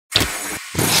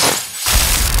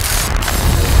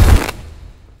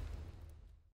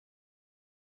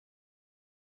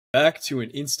Back to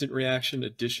an instant reaction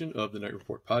edition of the Night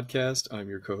Report podcast. I'm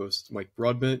your co-host, Mike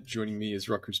Broadbent. Joining me is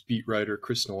Rutgers beat writer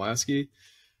Chris Nowacki.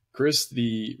 Chris,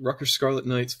 the Rutgers Scarlet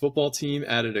Knights football team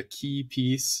added a key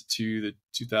piece to the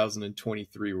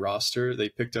 2023 roster. They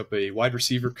picked up a wide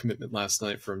receiver commitment last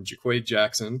night from JaQuae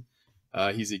Jackson.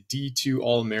 He's a D2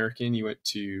 All-American. He went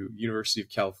to University of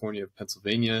California,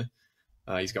 Pennsylvania.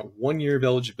 He's got 1 year of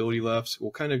eligibility left.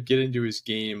 We'll kind of get into his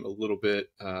game a little bit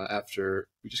after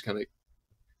we just kind of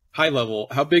high level.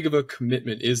 How big of a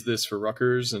commitment is this for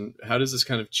Rutgers, and how does this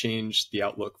kind of change the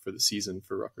outlook for the season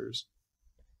for Rutgers?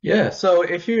 Yeah, so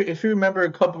if you remember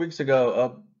a couple weeks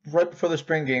ago, right before the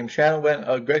spring game, Greg Shannon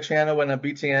went on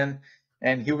BTN,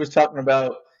 and he was talking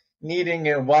about needing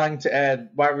and wanting to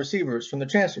add wide receivers from the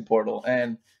transfer portal,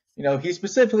 and he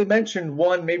specifically mentioned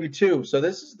one, maybe two. So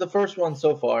this is the first one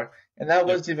so far, and that Yep.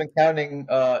 wasn't even counting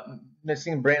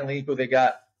Nassim Brantley, who they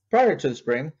got prior to the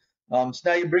spring. So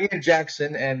now you bring in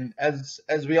Jackson, and as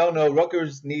we all know,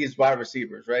 Rutgers needs wide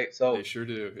receivers, right? They So sure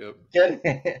do.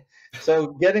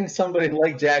 Yep. getting somebody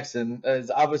like Jackson is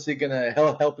obviously going to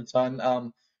help a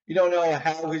ton. You don't know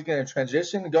how he's going to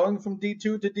transition going from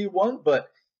D2 to D1, but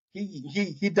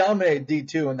he dominated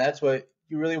D2, and that's what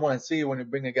you really want to see when you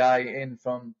bring a guy in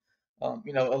from a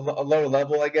lower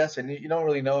level, I guess. And you don't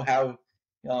really know how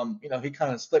he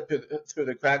kind of slipped through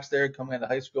the cracks there coming out of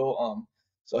high school.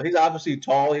 So he's obviously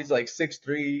tall. He's like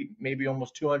 6'3", maybe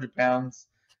almost 200 pounds.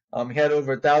 He had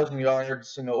over 1,000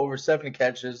 yards, over 70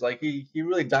 catches. Like he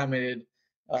really dominated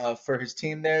for his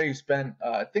team there. He spent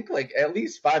I think like at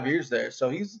least 5 years there. So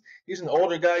he's an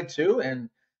older guy too. And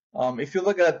if you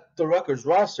look at the Rutgers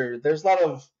roster, there's a lot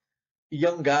of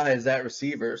young guys at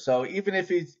receiver. So even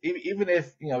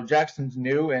if Jackson's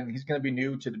new and he's going to be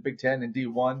new to the Big Ten and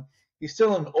D1, he's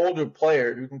still an older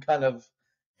player who can kind of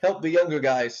help the younger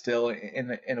guys still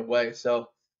in a way. So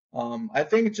I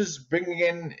think just bringing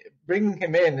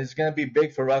him in is going to be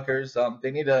big for Rutgers. They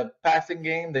need a passing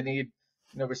game. They need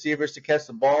receivers to catch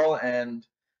the ball, and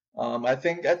I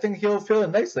think he'll fill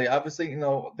in nicely. Obviously,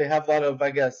 they have a lot of, I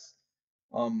guess,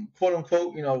 quote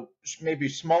unquote, maybe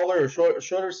smaller or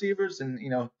shorter receivers,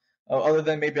 and other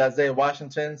than maybe Isaiah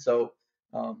Washington. So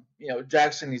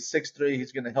Jackson, he's 6'3",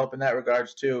 he's going to help in that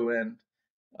regards too. And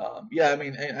yeah, I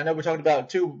mean, I know we're talking about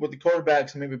too with the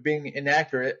quarterbacks maybe being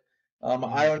inaccurate. I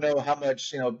Mhm. don't know how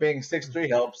much being 6'3"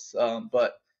 helps,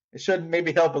 but it should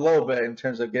maybe help a little bit in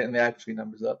terms of getting the accuracy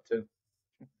numbers up too.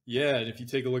 Yeah, and if you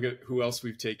take a look at who else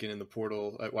we've taken in the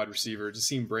portal at wide receiver,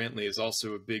 Jassim Brantley is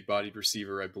also a big-bodied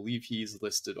receiver. I believe he's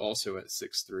listed also at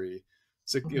 6'3".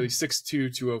 He's 6'2",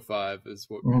 205 is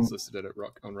what he's Mhm. listed at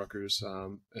on Rutgers.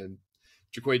 And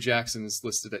JaQuae Jackson is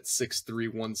listed at 6'3",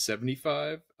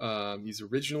 175. He's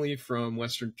originally from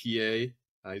Western PA.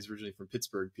 He's originally from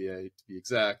Pittsburgh, PA, to be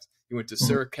exact. He went to Mhm.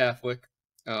 Sarah Catholic.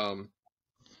 Um,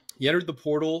 he entered the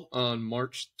portal on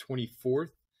March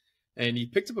 24th, and he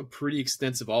picked up a pretty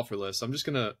extensive offer list. I'm just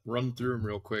going to run through them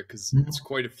real quick because it's Mhm.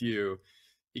 quite a few.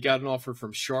 He got an offer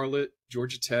from Charlotte,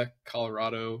 Georgia Tech,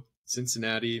 Colorado,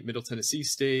 Cincinnati, Middle Tennessee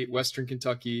State, Western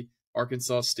Kentucky,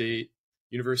 Arkansas State,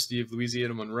 University of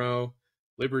Louisiana Monroe,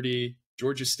 Liberty,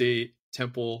 Georgia State,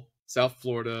 Temple, South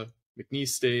Florida, McNeese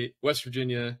State, West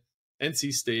Virginia,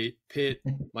 NC State, Pitt,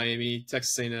 Miami,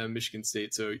 Texas A&M, Michigan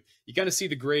State. So you kind of see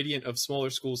the gradient of smaller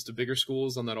schools to bigger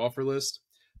schools on that offer list.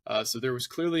 So there was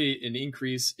clearly an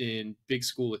increase in big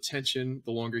school attention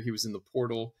the longer he was in the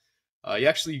portal. He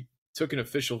actually took an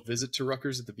official visit to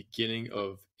Rutgers at the beginning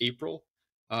of April,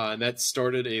 and that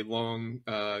started a long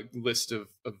list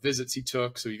of visits he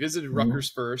took. So he visited Mhm.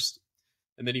 Rutgers first,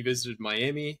 and then he visited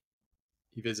Miami,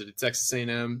 he visited Texas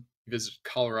A&M, he visited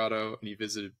Colorado, and he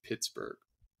visited Pittsburgh.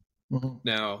 Mhm.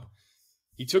 Now,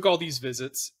 he took all these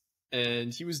visits,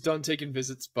 and he was done taking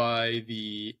visits by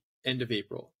the end of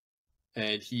April,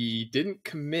 and he didn't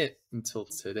commit until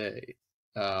today,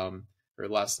 or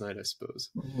last night, I suppose.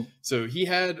 Mhm. So he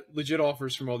had legit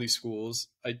offers from all these schools.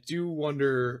 I do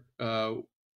wonder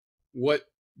what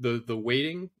the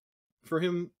waiting for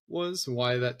him was and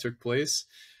why that took place.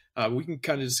 We can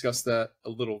kind of discuss that a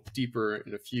little deeper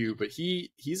in a few, but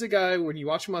he's a guy, when you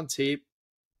watch him on tape,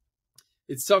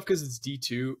 it's tough because it's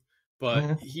D2, but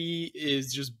Mhm. he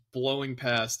is just blowing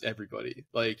past everybody.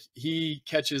 Like, he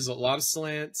catches a lot of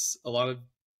slants, a lot of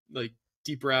like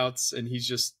deep routes, and he's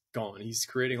just gone. He's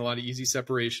creating a lot of easy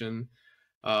separation.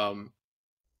 Um,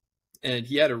 and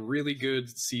he had a really good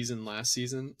season last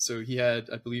season. So he had,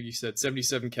 I believe you said,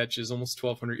 77 catches, almost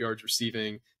 1,200 yards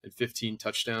receiving, and 15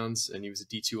 touchdowns, and he was a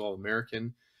D2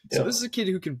 All-American. So this Yep. is a kid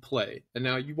who can play. And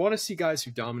now you want to see guys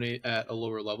who dominate at a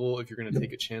lower level if you're going to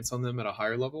take Yep. a chance on them at a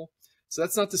higher level. So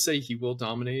that's not to say he will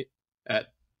dominate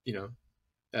at, you know,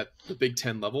 at the Big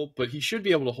Ten level, but he should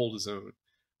be able to hold his own.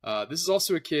 This is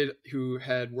also a kid who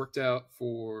had worked out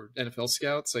for NFL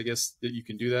scouts. I guess that you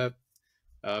can do that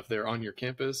if they're on your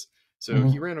campus. So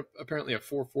he Mhm. ran apparently a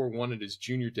 4.41 at his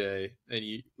junior day, and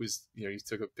he was, he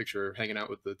took a picture hanging out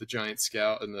with the Giant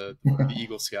Scout and the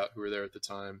Eagle Scout who were there at the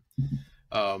time.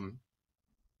 Um,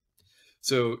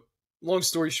 so long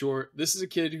story short, this is a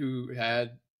kid who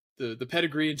had the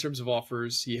pedigree in terms of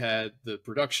offers. He had the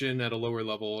production at a lower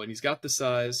level, and he's got the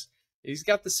size. He's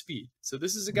got the speed. So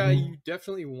this is a guy Mhm. you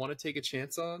definitely want to take a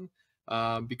chance on,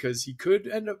 because he could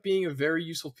end up being a very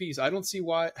useful piece. I don't see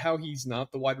how he's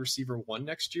not the wide receiver one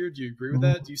next year. Do you agree with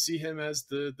that? Mhm. Do you see him as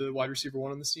the wide receiver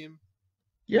one on this team?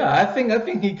 Yeah, I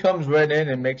think he comes right in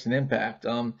and makes an impact.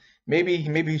 Maybe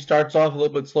he starts off a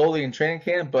little bit slowly in training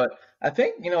camp, but I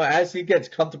think as he gets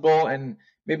comfortable and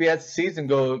maybe as the season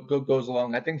goes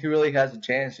along, I think he really has a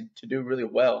chance to do really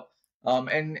well.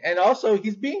 And also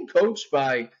he's being coached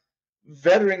by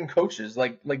veteran coaches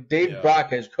like Dave Yeah.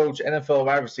 Brock has coached NFL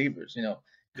wide receivers. Yep.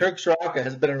 Kirk Straka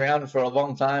has been around for a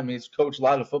long time. He's coached a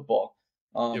lot of football.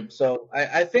 Yep. So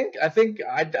I think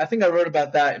I wrote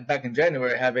about that back in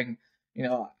January, having you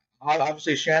know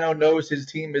obviously Shano knows his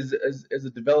team is a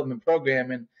development program,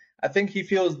 and I think he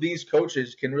feels these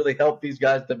coaches can really help these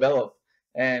guys develop.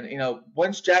 And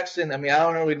once Jackson, I mean, I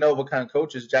don't really know what kind of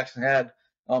coaches Jackson had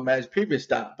at his previous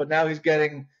stop, but now he's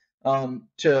getting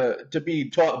to be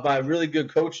taught by really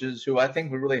good coaches who I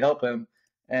think would really help him.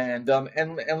 And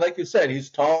like you said, he's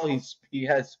tall. He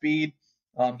has speed.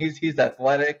 He's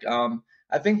athletic.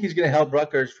 I think he's going to help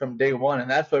Rutgers from day one, and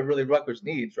that's what really Rutgers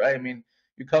needs, right? I mean,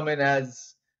 you come in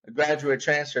as a graduate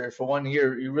transfer for 1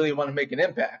 year, you really want to make an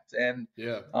impact, and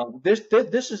Yeah. this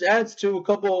just adds to a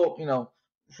couple.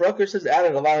 Rutgers has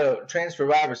added a lot of transfer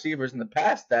wide receivers in the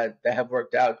past that have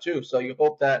worked out too. So you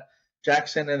hope that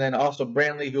Jackson and then also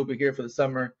Brantley, who'll be here for the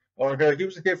summer, or he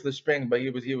was here for the spring, but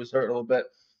he was hurt a little bit.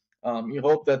 You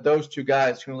hope that those two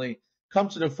guys can really come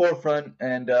to the forefront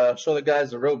and show the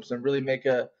guys the ropes and really make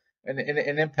an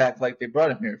impact like they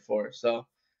brought him here for. So,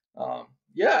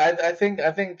 yeah, I think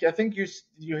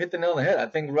you hit the nail on the head. I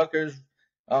think Rutgers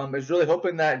is really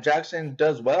hoping that Jackson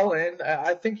does well, and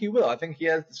I think he will. I think he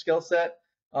has the skill set.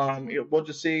 We'll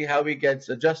just see how he gets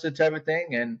adjusted to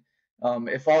everything, and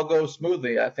if all goes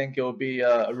smoothly, I think it will be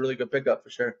a really good pickup for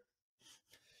sure.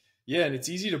 Yeah, and it's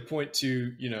easy to point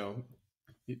to,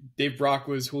 Dave Brock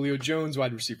was Julio Jones'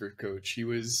 wide receiver coach. He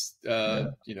was,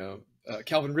 Yeah.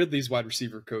 Calvin Ridley's wide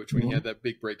receiver coach when he Mhm. had that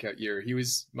big breakout year. He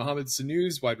was Mohamed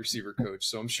Sanu's wide receiver coach.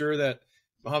 So I'm sure that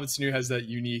Mohamed Sanu has that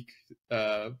unique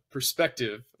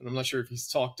perspective. And I'm not sure if he's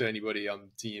talked to anybody on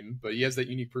the team, but he has that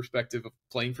unique perspective of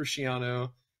playing for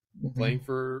Shiano, playing Mhm.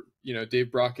 for,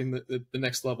 Dave Brock in the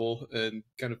next level, and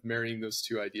kind of marrying those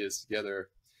two ideas together.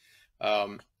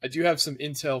 I do have some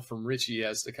intel from Richie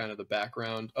as to kind of the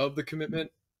background of the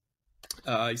commitment.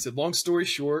 He said, long story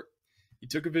short, he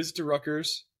took a visit to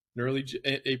Rutgers in early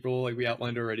April, like we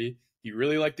outlined already. He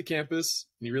really liked the campus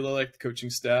and he really liked the coaching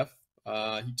staff.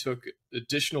 He took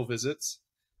additional visits.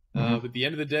 But Mhm. at the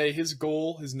end of the day, his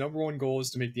number one goal is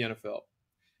to make the NFL.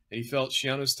 And he felt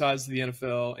Shiano's ties to the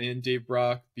NFL and Dave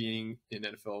Brock being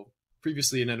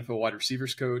previously an NFL wide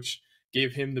receivers coach,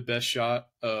 gave him the best shot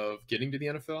of getting to the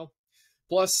NFL.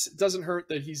 Plus, it doesn't hurt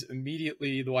that he's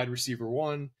immediately the wide receiver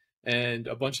one, and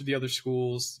a bunch of the other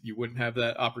schools, you wouldn't have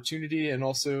that opportunity. And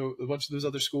also, a bunch of those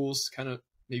other schools kind of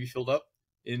maybe filled up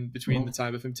in between the Mhm.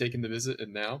 time of him taking the visit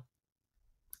and now.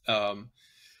 Um,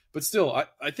 but still,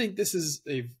 I think this is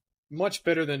a much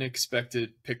better than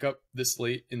expected pickup this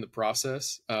late in the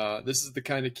process. This is the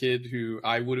kind of kid who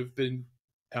I would have been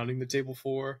pounding the table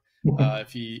for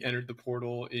if he entered the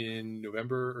portal in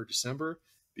November or December,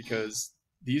 because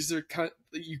these are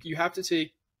you have to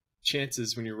take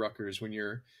chances when you're Rutgers, when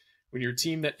you're a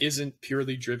team that isn't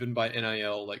purely driven by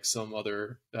NIL like some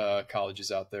other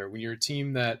colleges out there, when you're a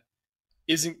team that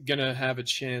isn't gonna have a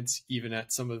chance even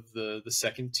at some of the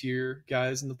second tier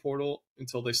guys in the portal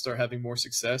until they start having more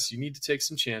success. You need to take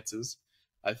some chances.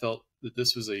 I felt that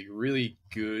this was a really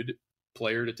good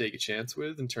player to take a chance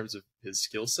with in terms of his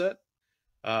skill set,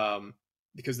 um,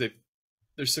 because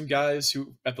there's some guys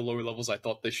who at the lower levels I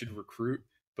thought they should recruit,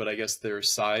 but I guess their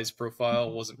size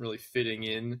profile wasn't really fitting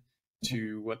in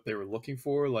to what they were looking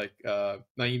for. Like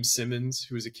Naeem Simmons,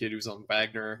 who was a kid who was on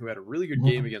Wagner, who had a really good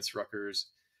game Mhm. against Rutgers.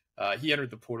 He entered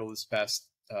the portal this past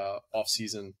off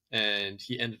season, and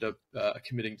he ended up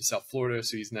committing to South Florida.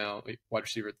 So he's now a wide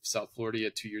receiver at South Florida. He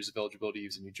had 2 years of eligibility. He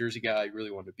was a New Jersey guy. He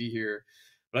really wanted to be here.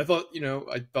 But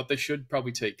I thought they should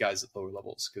probably take guys at lower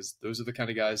levels, because those are the kind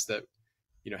of guys that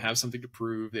have something to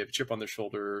prove. They have a chip on their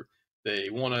shoulder. They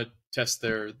want to test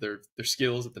their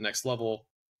skills at the next level.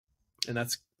 and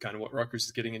that's kind of what Rutgers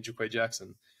is getting in JaQuae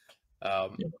Jackson.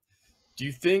 Um, Yeah. do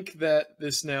you think that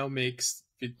this now makes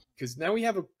it, because now we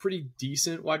have a pretty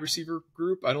decent wide receiver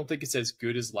group? I don't think it's as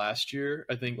good as last year.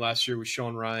 I think last year was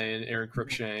Sean Ryan, Aaron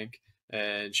Cruikshank,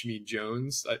 and Shameed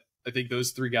Jones. I think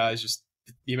those three guys, just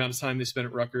the amount of time they spent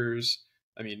at Rutgers.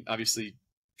 I mean, obviously,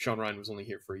 Sean Ryan was only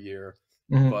here for a year,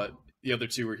 Mhm. but the other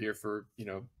two were here for,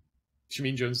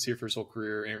 Shameed Jones was here for his whole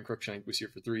career. Aaron Cruikshank was here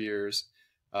for 3 years.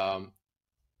 Um,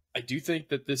 I do think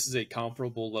that this is a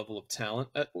comparable level of talent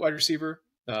at wide receiver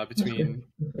between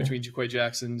JaQuae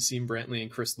Jackson, Seam Brantley, and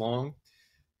Chris Long.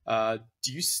 Uh,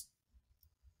 do you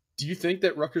do you think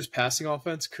that Rutgers' passing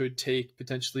offense could take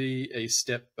potentially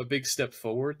a big step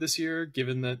forward this year,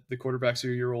 given that the quarterbacks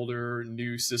are a year older,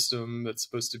 new system that's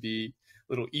supposed to be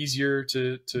a little easier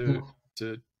to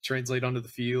translate onto the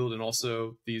field, and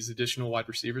also these additional wide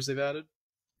receivers they've added?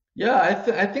 Yeah,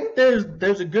 I think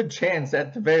there's a good chance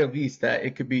at the very least that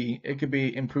it could be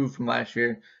improved from last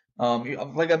year.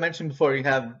 Like I mentioned before, you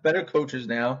have better coaches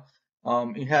now.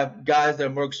 You have guys that are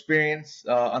more experienced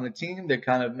on the team that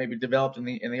kind of maybe developed in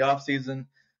the off season.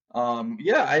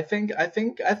 Yeah, I think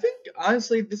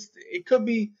honestly this it could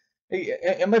be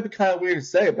it might be kind of weird to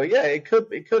say, but yeah, it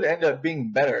could end up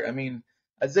being better. I mean,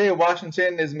 Isaiah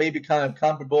Washington is maybe kind of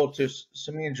comparable to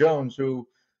Simeon Jones, who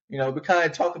we kind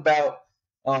of talk about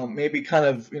maybe kind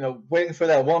of waiting for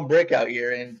that one breakout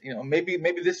year, and maybe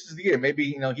this is the year.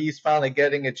 Maybe he's finally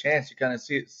getting a chance to kind of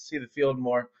see the field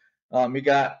more. You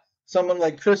got someone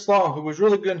like Chris Long, who was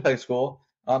really good in high school.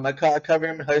 I covered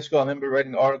him in high school. I remember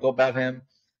writing an article about him.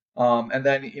 And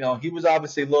then he was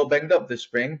obviously a little banged up this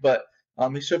spring, but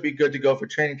he should be good to go for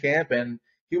training camp. And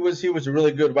he was a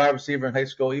really good wide receiver in high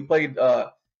school. He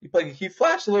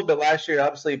flashed a little bit last year.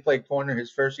 Obviously, he played corner his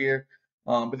first year.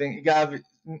 But then you got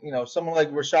someone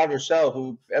like Rashad Rochelle,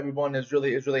 who everyone is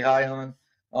really high on.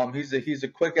 He's a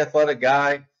quick, athletic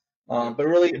guy. Yep. But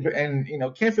really, and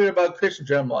can't forget about Christian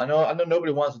Dremel. I know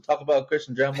nobody wants to talk about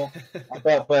Christian Dremel,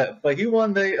 but he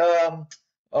won the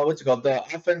what's it called, the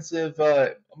offensive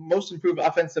most improved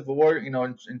offensive award.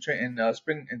 In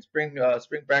spring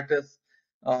practice.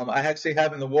 I actually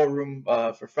have in the war room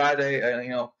for Friday.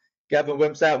 Gavin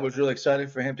Wimsatt was really excited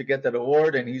for him to get that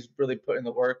award, and he's really put in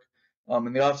the work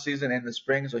in the off season and the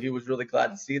spring. So he was really glad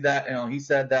to see that. He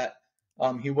said that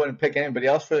he wouldn't pick anybody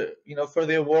else for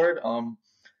the award.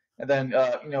 And then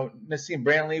Nassim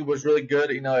Brantley was really good.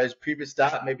 His previous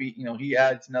stop, maybe he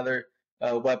adds another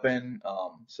weapon.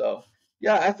 So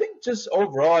yeah, I think just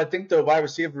overall, I think the wide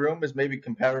receiver room is maybe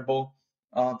comparable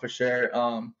for sure.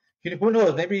 Who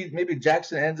knows? Maybe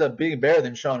Jackson ends up being better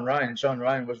than Sean Ryan. Sean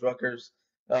Ryan was Rutgers'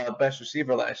 best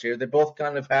receiver last year. They both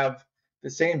kind of have the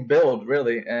same build,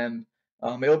 really, and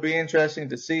it'll be interesting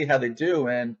to see how they do.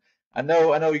 And I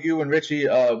know you and Richie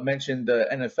mentioned the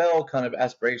NFL kind of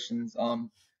aspirations.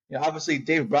 Obviously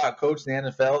Dave Brock coached in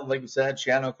the NFL, like we said,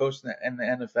 Shiano coached in the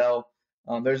NFL.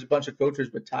 There's a bunch of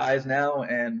coaches with ties now,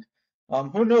 and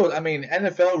who knows? I mean,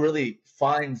 NFL really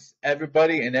finds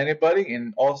everybody and anybody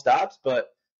in all stops,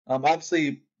 but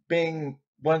obviously being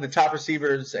one of the top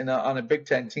receivers on a Big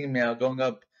Ten team now, going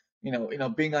up, being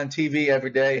on TV every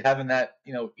day, having that,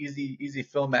 easy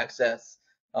film access,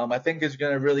 I think is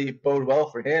going to really bode well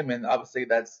for him, and obviously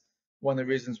that's one of the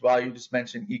reasons why you just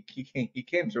mentioned he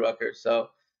came to Rutgers. So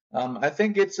I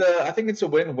think it's a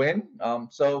win-win.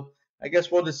 So I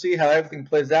guess we'll just see how everything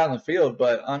plays out in the field.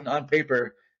 But on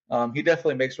paper, he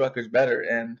definitely makes Rutgers better.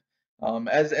 And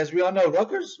as we all know,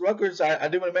 Rutgers. I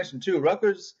do want to mention too.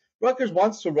 Rutgers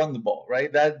wants to run the ball,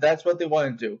 right? That's what they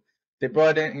want to do. They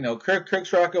brought in, Kirk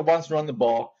wants to run the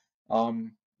ball.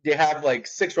 They have like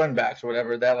 6 run backs or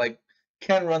whatever that like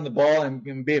can run the ball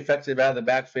and be effective out of the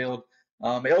backfield.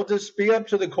 It'll just be up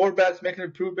to the quarterbacks making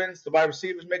improvements, the wide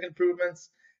receivers making improvements,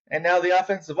 and now the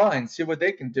offensive line, see what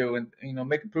they can do, and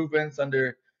make improvements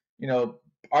under you know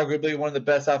arguably one of the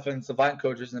best offensive line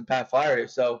coaches in Pat Flyer.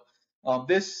 So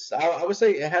this I would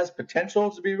say it has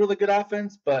potential to be a really good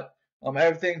offense, but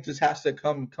everything just has to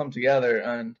come together,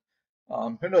 and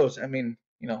who knows? I mean,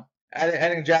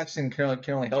 adding Jackson can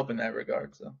only help in that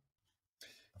regard. So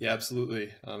Yeah,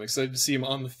 absolutely. I'm excited to see him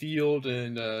on the field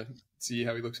and see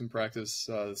how he looks in practice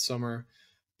this summer.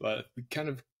 But we kind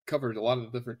of covered a lot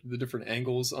of the different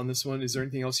angles on this one. Is there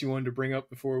anything else you wanted to bring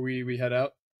up before we head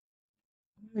out?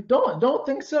 I don't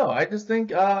think so. I just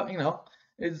think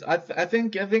is I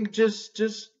think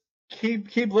just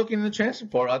keep looking in the transfer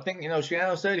portal. I think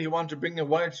Shiano said he wanted to bring in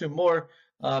one or two more.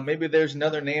 Maybe there's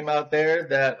another name out there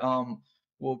that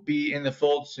will be in the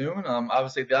fold soon.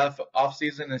 Obviously the off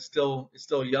season is still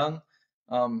young.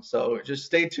 So just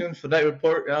stay tuned for that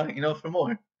report. For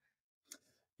more.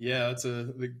 Yeah, that's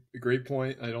a great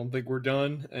point. I don't think we're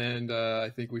done, and I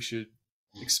think we should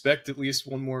expect at least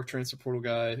one more transfer portal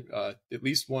guy, at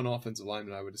least one offensive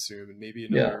lineman, I would assume, and maybe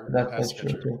Yeah, another pass that's true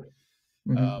catcher. too.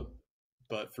 Hmm.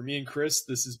 But for me and Chris,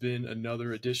 this has been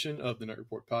another edition of the Night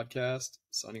Report podcast.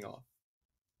 Signing off.